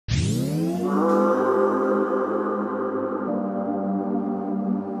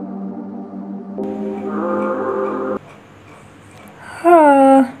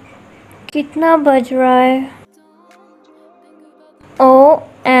कितना बज रहा है?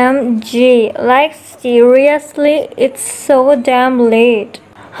 OMG, like seriously, it's so damn late.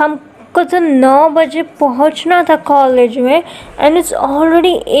 हमको तो 9 बजे पहुंचना था कॉलेज में and it's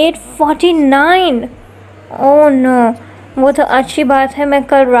already 8:49. Oh no, वो तो अच्छी बात है मैं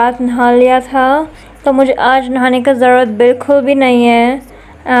कल रात नहा लिया था, तो मुझे आज नहाने की ज़रूरत बिल्कुल भी नहीं है.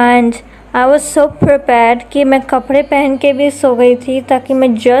 And I was so prepared कि मैं कपड़े पहन के भी सो गई थी ताकि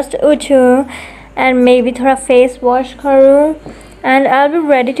मैं जस्ट उठूँ and maybe थोड़ा फेस वॉश करूँ and I'll be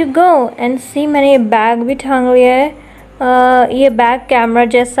ready to go. And see, मैंने ये बैग भी टांग लिया है. ये बैग कैमरा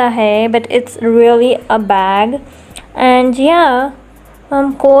जैसा है but it's really a bag. And yeah,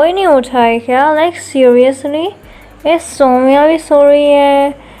 कोई नहीं उठा है क्या? Like seriously, ये सोम्या भी सो रही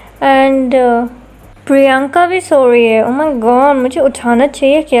है and प्रियंका भी सो रही है. Oh my god, मुझे उठाना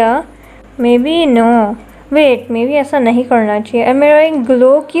चाहिए क्या? Maybe no. Wait, maybe ऐसा नहीं करना चाहिए. मेरा एक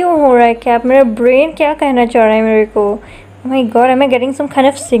ग्लो क्यों हो रहा है? क्या मेरा ब्रेन क्या कहना चाह रहा है मेरे को? Oh my god, am I getting some kind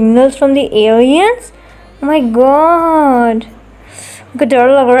of signals from the aliens? Oh my god, मुझे डर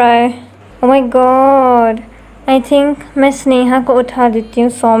लग रहा है. Oh my god, I think मैं स्नेहा को उठा देती हूँ,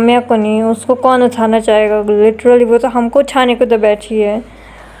 सौम्या को नहीं. उसको कौन उठाना चाहेगा? Literally वो तो हमको उठाने को तो बैठी है.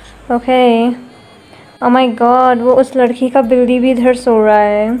 Okay. Oh my god, वो उस लड़की का बिल्ली भी इधर सो रहा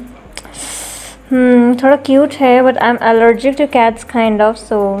है. थोड़ा क्यूट है but I'm allergic to cats kind of,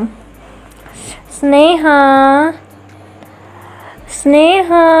 so Sneha,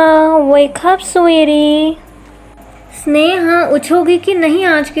 wake up sweetie. Sneha, उठोगी कि नहीं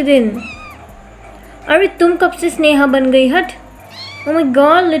आज के दिन? अरे तुम कब से स्नेहा बन गई? हट. Oh my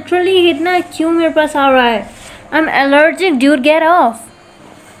god, literally इतना क्यों मेरे पास आ रहा है? I'm allergic dude, get off.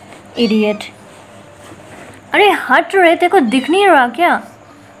 Idiot. अरे हट रहे, तेरे को दिख नहीं रहा क्या?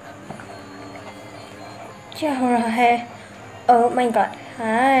 क्या हो रहा है? Oh my god,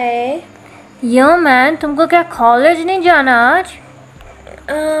 hi. Yo man, तुमको क्या कॉलेज नहीं जाना आज?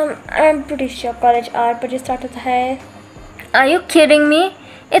 I'm pretty sure कॉलेज 8 बजे स्टार्ट होता है. Are you kidding me?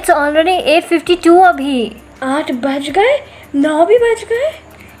 It's already 8:52 अभी. 8 बज गए? 9 भी बज गए?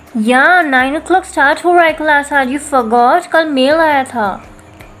 Yeah, 9 o'clock स्टार्ट हो रहा है क्लास आज. You forgot? कल मेल आया था.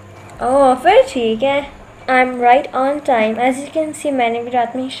 Oh, फिर ठीक है. I'm right on time. As you can see, मैंने भी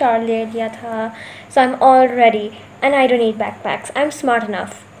रात में ही शावर ले लिया था. So I'm all ready and I don't need backpacks. I'm smart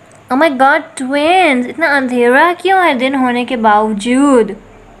enough. Oh my god, twins! इतना अंधेरा क्यों है दिन होने के बावजूद?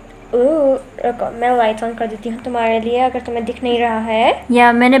 रुको, मैं लाइट ऑन कर देती हूँ तुम्हारे लिए अगर तुम्हें दिख नहीं रहा है.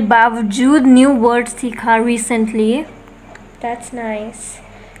 या मैंने बावजूद न्यू वर्ड सीखा recently. That's nice.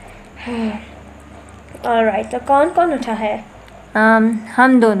 Alright, तो कौन कौन उठा है?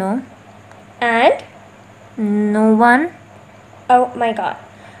 हम दोनों. And? No one. Oh my god.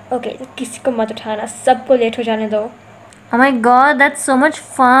 Okay, तो किसी को मत उठाना, सबको लेट हो जाने दो. Oh my god, that's so much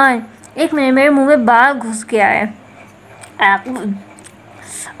fun. एक मिनट, मेरे मुंह में बाल घुस गया है.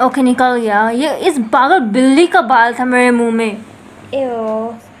 ओके, निकल गया. ये इस पागल बिल्ली का बाल था मेरे मुंह में.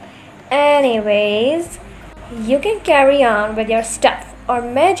 Ew. Anyways, you can carry on with your stuff. और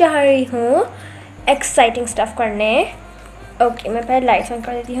मैं जा रही हूँ exciting stuff करने. ओके, मैं पहले लाइट्स ऑन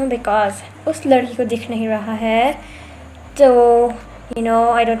कर देती हूँ बिकॉज उस लड़की को दिख नहीं रहा है. तो you know,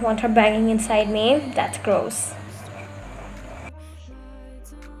 I don't want her banging inside me. That's gross.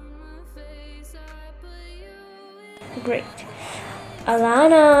 Great.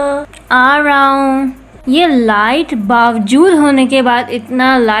 Alana. आ रहा हूँ. ये लाइट बावजूद होने के बाद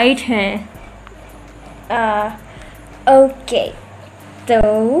इतना लाइट है. Okay. So,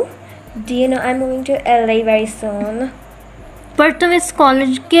 do you know I'm moving to LA very soon? पर तुम इस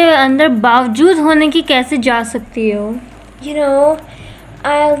कॉलेज के अंदर बावजूद होने की कैसे जा सकती हो? You know,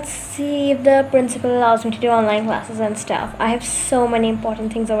 I'll see if the principal allows me to do online classes and stuff. I have so many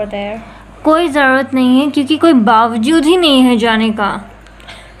important things over there. कोई ज़रूरत नहीं है क्योंकि कोई बावजूद ही नहीं है जाने का.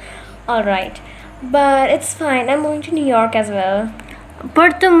 Alright, but it's fine. I'm moving to New York as well.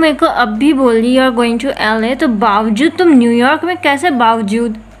 पर तुम मेरे को अब भी बोली you are going to LA, तो बावजूद तुम न्यूयॉर्क में कैसे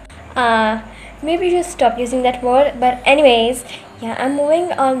बावजूद? Maybe just stop using that word. But anyways, yeah, I'm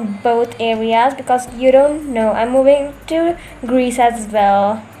moving on both areas because you don't know. I'm moving to Greece as well.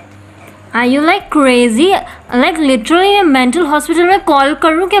 Are you like crazy? Like literally a mental hospital में call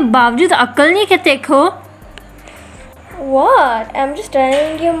करूँ के बावजूद अक्ल नहीं के देखो? What? I'm just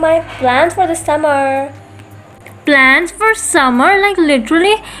telling you my plans for the summer. Plans for summer? Like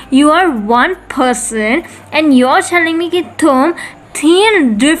literally you are one person and you're telling me कि तुम 3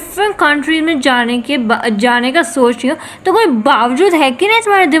 different countries में जाने का सोच रही हो, तो कोई बावजूद है कि नहीं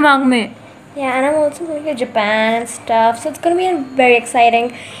तुम्हारे दिमाग में? Yeah, and I'm also going to Japan and stuff, so it's going to be very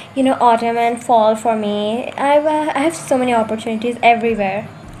exciting, you know, autumn and fall for me. I have so many opportunities everywhere.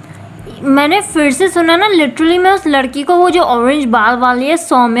 मैंने फिर से सुना ना, लिटरली मैं उस लड़की को, वो जो ऑरेंज बाल वाली है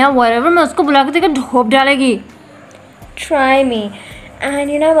सौम्या व्हाटएवर, मैं उसको बुला के देखा ढोप डालेगी। Try me.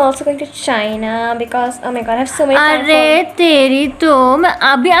 And you know, I'm also going to China because, oh my god, I have so many plans अरे तेरी तो मैं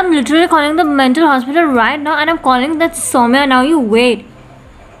अभी I'm literally calling the mental hospital right now and I'm calling that Saumya now. You wait.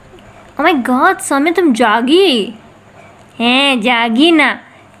 Oh my god Saumya तुम जागी हैं? जागी ना,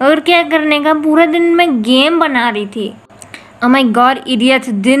 और क्या करने का? पूरा दिन मैं गेम बना रही थी। Oh my god idiot,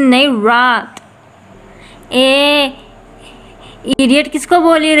 दिन नहीं रात। ए इडियट किसको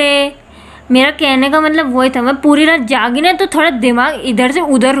बोली रे? मेरा कहने का मतलब वही था, मैं पूरी रात जागी ना तो थोड़ा दिमाग इधर से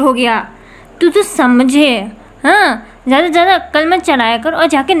उधर हो गया। तू तो समझे? हाँ, ज़्यादा से ज़्यादा अक्ल में चलाया कर और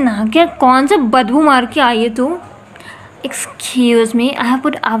जाके नहा के कौन सा बदबू मार के आई है तू? Excuse me, I have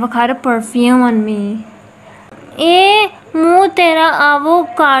put avocado perfume on me. ए मुँह तेरा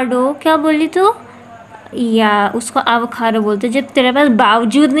एवोकाडो क्या बोली तू? या उसको एवोकाडो बोलते जब तेरे पास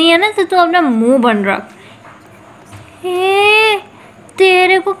बावजूद नहीं है ना तो तू अपना मुँह बंद रख।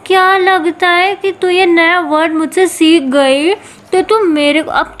 तेरे को क्या लगता है कि तू ये नया वर्ड मुझसे सीख गई तो तू मेरे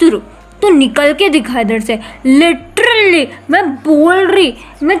को अब तू निकल के दिखा इधर से। लिटरली मैं बोल रही,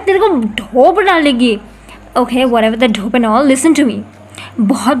 मैं तेरे को ढोप डालेगी। Okay whatever the ढोप and all, listen to me.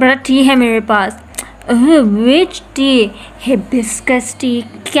 बहुत बड़ा टी है मेरे पास। विच T? Hibiscus tea,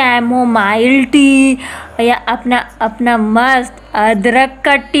 chamomile tea, या अपना मस्त अदरक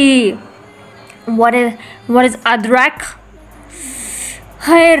का टी। व्हाट इज अदरक?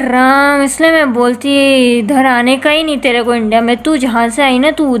 हाय राम, इसलिए मैं बोलती इधर आने का ही नहीं तेरे को इंडिया में। तू जहाँ से आई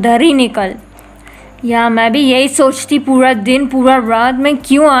ना तू उधर ही निकल। या मैं भी यही सोचती पूरा दिन पूरा रात मैं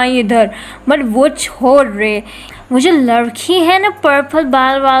क्यों आई इधर, बट वो छोड़ रहे। वो जो लड़की है ना पर्पल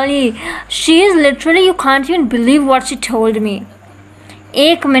बाल वाली, she is literally, you can't even believe what she told me.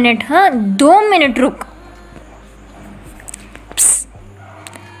 1 minute, हाँ 2 मिनट रुक।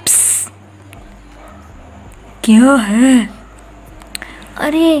 क्या है?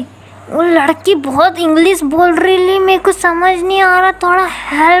 अरे वो लड़की बहुत इंग्लिश बोल रही, मेरे को समझ नहीं आ रहा, थोड़ा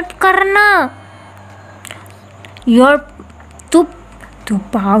हेल्प करना यार। तू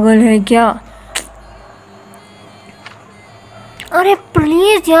पागल है क्या? अरे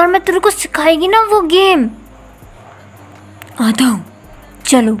प्लीज यार, मैं तेरे को सिखाएगी ना वो गेम। आता हूँ,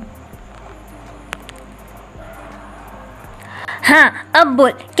 चलो। हाँ अब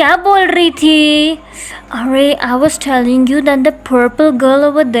बोल, क्या बोल रही थी? अरे I was telling you that the purple girl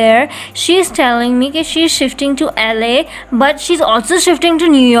over there, she is telling me that she is shifting to LA, but she's also shifting to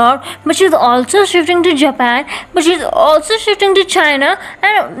New York, but she's also shifting to Japan, but she's also shifting to China,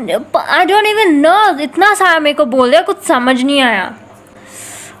 and I don't even know। इतना सारा मेरे को बोल दिया, कुछ समझ नहीं आया।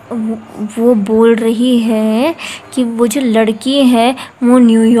 वो बोल रही है कि वो जो लड़की है वो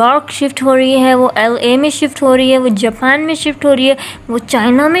न्यूयॉर्क शिफ्ट हो रही है, वो LA में शिफ्ट हो रही है, वो जापान में शिफ्ट हो रही है, वो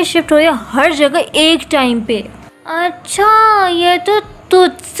चाइना में शिफ्ट हो रही है, हर जगह एक टाइम पे। अच्छा ये तो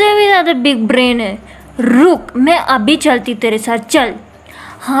तुझसे भी ज़्यादा बिग ब्रेन है। रुक मैं अभी चलती तेरे साथ, चल।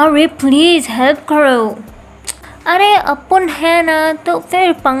 हाँ रे प्लीज़ हेल्प करो। अरे अपन है ना तो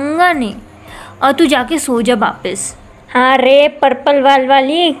फिर पंगा नहीं, और तू जाके सो जा वापस। हाँ रे पर्पल वाल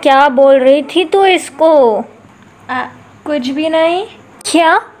वाली, क्या बोल रही थी तू इसको? कुछ भी नहीं।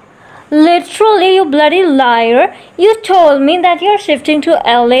 क्या? Literally you bloody liar, you told me that you're shifting to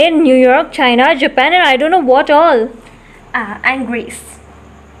LA, New York, China, Japan and I don't know what all. And Greece.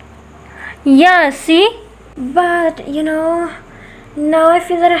 Yeah, see? But you know, now I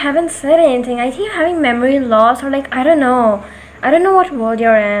feel that I haven't said anything. I think I'm having memory loss, or like I don't know what world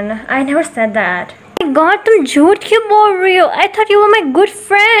you're in. I never said that. God, तुम झूठ क्यों बोल रही हो? I thought you were my good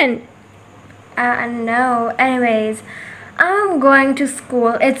friend. No. Anyways, I'm going to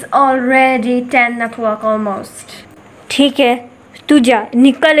school. It's already 10 o'clock almost. ठीक है, तू जा,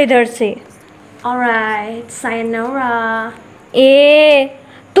 निकल इधर से। Alright, sayonara.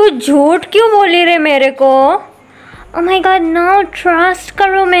 तू झूठ क्यों बोली रे मेरे को? Oh my God, no, trust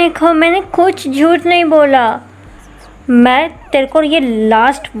करो मेरे को, मैंने कुछ झूठ नहीं बोला। मैं तेरे को ये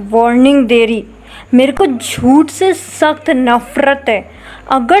लास्ट वार्निंग दे रही, मेरे को झूठ से सख्त नफ़रत है।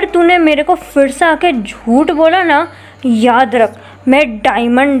 अगर तूने मेरे को फिर से आके झूठ बोला ना, याद रख मैं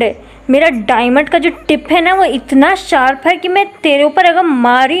डायमंड है, मेरा डायमंड का जो टिप है ना वो इतना शार्प है कि मैं तेरे ऊपर अगर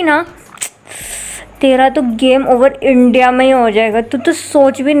मारी ना, तेरा तो गेम ओवर इंडिया में ही हो जाएगा। तू तो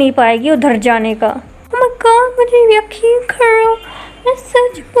सोच भी नहीं पाएगी उधर जाने का। Oh my God, मुझे यकीन करो, मैं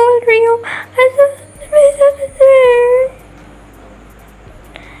सच बोल रही हूँ।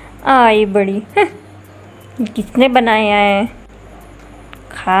 आई बड़ी किसने बनाया है?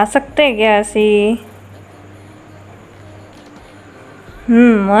 खा सकते हैं क्या ऐसी?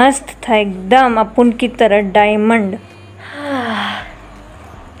 मस्त था एकदम अपन की तरह डायमंड।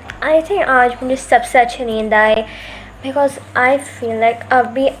 आई थिंक आज मुझे सबसे अच्छी नींद आई, बिकॉज आई फील लाइक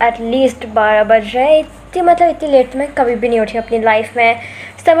अभी एटलीस्ट 12 बज रहे हैं। इतनी लेट मैं कभी भी नहीं उठी अपनी लाइफ में,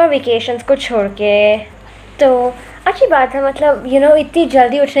 समर वेकेशंस को छोड़ के। तो अच्छी बात है, मतलब इतनी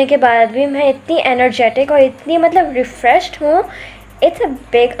जल्दी उठने के बाद भी मैं इतनी एनर्जेटिक और इतनी रिफ़्रेश्ड हूँ। It's a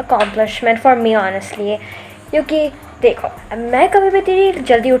big accomplishment for me honestly, क्योंकि देखो मैं कभी भी इतनी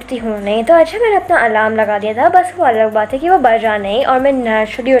जल्दी उठती हूँ नहीं। तो अच्छा मैंने अपना अलार्म लगा दिया था, बस वो अलग बात है कि वो बजा नहीं और मैं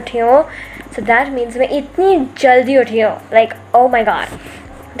नेचुरली उठी हूँ। सो दैट मीन्स मैं इतनी जल्दी उठी हूँ, लाइक ओ माई गॉड।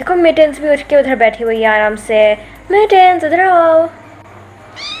 देखो मिटेंस भी उठ के उधर बैठी हुई है आराम से। मिटेंस उधर आओ।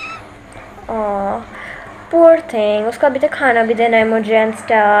 पुअर थिंग, उसको अभी तक खाना भी देना है मुझे एंड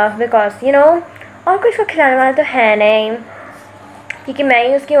स्टफ, बिकॉज और कोई उसको खिलाने वाला तो है नहीं, क्योंकि मैं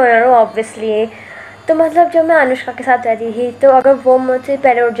ही उसकी ओनर हूँ ऑब्वियसली। तो मतलब जब मैं अनुष्का के साथ रहती थी तो अगर वो मुझसे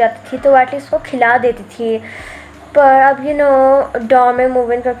पहले उठ जाती थी तो एटलीस्ट उसको खिला देती थी। पर अब डॉर्म में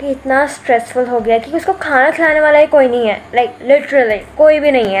मूव इन करके इतना स्ट्रेसफुल हो गया कि उसको खाना खिलाने वाला ही कोई नहीं है, लाइक लिटरली कोई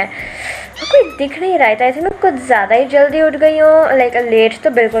भी नहीं है, कोई दिख नहीं रहा था। ऐसे मैं कुछ ज़्यादा ही जल्दी उठ गई हूँ, लाइक लेट तो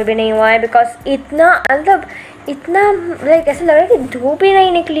बिल्कुल भी नहीं हुआ है, बिकॉज इतना लाइक ऐसा लग रहा है कि धूप ही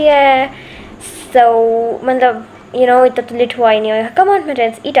नहीं निकली है। सो इतना तो लेट हुआ ही नहीं होगा। Come on my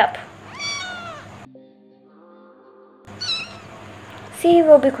friends, eat up. सी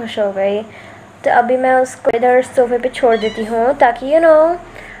वो भी खुश हो गई। तो अभी मैं उसको इधर सोफे पे छोड़ देती हूँ ताकि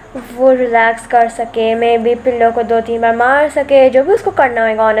वो रिलैक्स कर सके, मे बी पिल्लो को 2-3 बार मार सके, जो भी उसको करना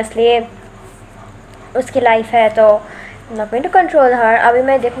होगा ऑनेस्टली। उसकी लाइफ है तो नॉट गोइंग टू कंट्रोल हर। अभी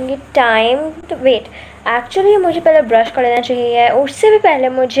मैं देखूँगी टाइम। तो वेट, एक्चुअली मुझे पहले ब्रश कर लेना चाहिए, उससे भी पहले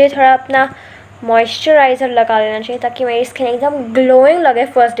मुझे थोड़ा अपना मॉइस्चराइज़र लगा लेना चाहिए ताकि मेरी स्किन एकदम ग्लोइंग लगे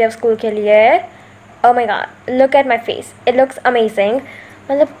फर्स्ट डे ऑफ स्कूल के लिए। Oh my God, look at my face, it looks amazing.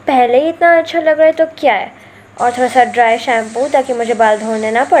 मतलब पहले ही इतना अच्छा लग रहा है तो क्या है। और थोड़ा सा ड्राई शैम्पू ताकि मुझे बाल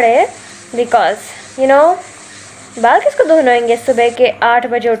धोने ना पड़े, बिकॉज बाल किसको धोने होंगे सुबह के 8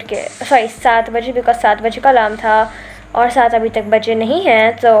 बजे उठ के, सॉरी 7 बजे, बिकॉज 7 बजे का अलार्म था और 7 अभी तक बजे नहीं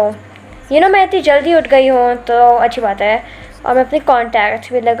हैं। तो मैं इतनी जल्दी उठ गई हूँ तो अच्छी बात है। और मैं अपने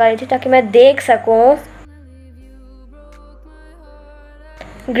कॉन्टैक्ट्स भी लगा ली थी ताकि मैं देख सकूँ।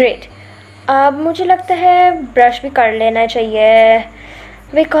 ग्रेट, अब मुझे लगता है ब्रश भी कर लेना चाहिए,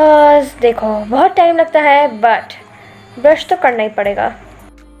 बिकॉज देखो बहुत टाइम लगता है, बट ब्रश तो करना ही पड़ेगा।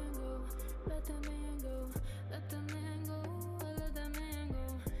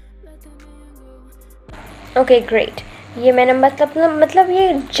 ओके ग्रेट, ये मैंने मतलब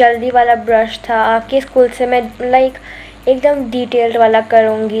ये जल्दी वाला ब्रश था। आपके स्कूल से मैं लाइक एकदम डिटेल्ड वाला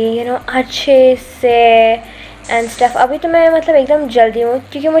करूँगी, अच्छे से एंड स्टफ। अभी तो मैं एकदम जल्दी हूँ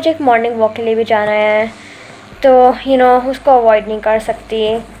क्योंकि मुझे एक मॉर्निंग वॉक के लिए भी जाना है, तो उसको अवॉइड नहीं कर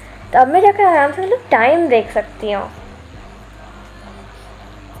सकती। तो अब मैं जाकर आराम से टाइम देख सकती हूँ।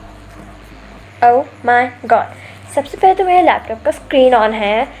 ओह माय गॉड, सबसे पहले तो मेरे लैपटॉप का स्क्रीन ऑन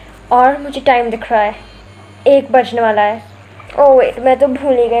है और मुझे टाइम दिख रहा है, 1 बजने वाला है। ओह वेट, मैं तो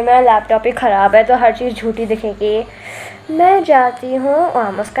भूल ही गई, मेरा लैपटॉप ही ख़राब है तो हर चीज़ झूठी दिखेगी। मैं जाती हूँ,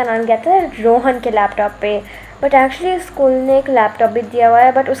 उसका नाम क्या था, रोहन के लैपटॉप पे। बट एक्चुअली स्कूल ने एक लैपटॉप भी दिया हुआ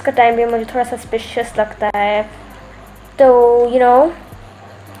है, बट उसका टाइम भी मुझे थोड़ा सस्पिशियस लगता है। तो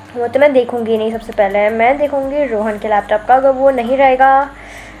वो तो मैं देखूँगी नहीं, सबसे पहले मैं देखूँगी रोहन के लैपटॉप का। अगर वो नहीं रहेगा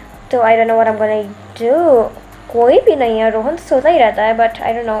तो I don't know what I am gonna do. कोई भी नहीं है, रोहन सोता ही रहता है, but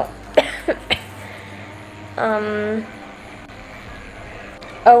I don't know.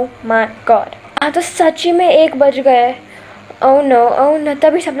 Oh my God, हाँ तो सच्ची में 1 बज गए। ओह नो,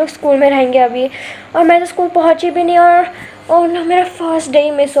 तभी सब लोग स्कूल में रहेंगे अभी और मैं तो स्कूल पहुंची भी नहीं। और ओह नो, मेरा फर्स्ट डे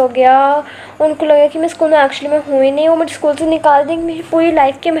ही मिस हो गया। उनको लगा कि मैं स्कूल में एक्चुअली मैं हुई नहीं, वो मुझे स्कूल से निकाल देंगे, मेरी पूरी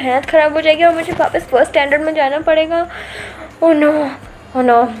लाइफ की मेहनत ख़राब हो जाएगी और मुझे वापस फर्स्ट स्टैंडर्ड में जाना पड़ेगा। ओह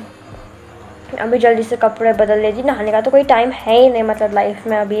नो, अभी जल्दी से कपड़े बदल लेती। नहाने का तो कोई टाइम है ही नहीं लाइफ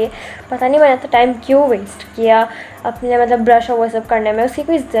में अभी। पता नहीं मैंने तो टाइम क्यों वेस्ट किया अपने ब्रश और वो सब करने में, उसकी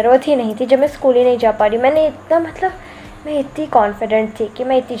कोई ज़रूरत ही नहीं थी जब मैं स्कूल ही नहीं जा पा रही। मैंने इतना मैं इतनी कॉन्फिडेंट थी कि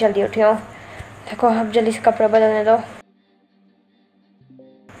मैं इतनी जल्दी उठी हूँ। देखो अब जल्दी से कपड़े बदलने दो।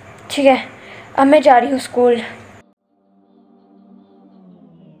 ठीक है, अब मैं जा रही हूँ स्कूल।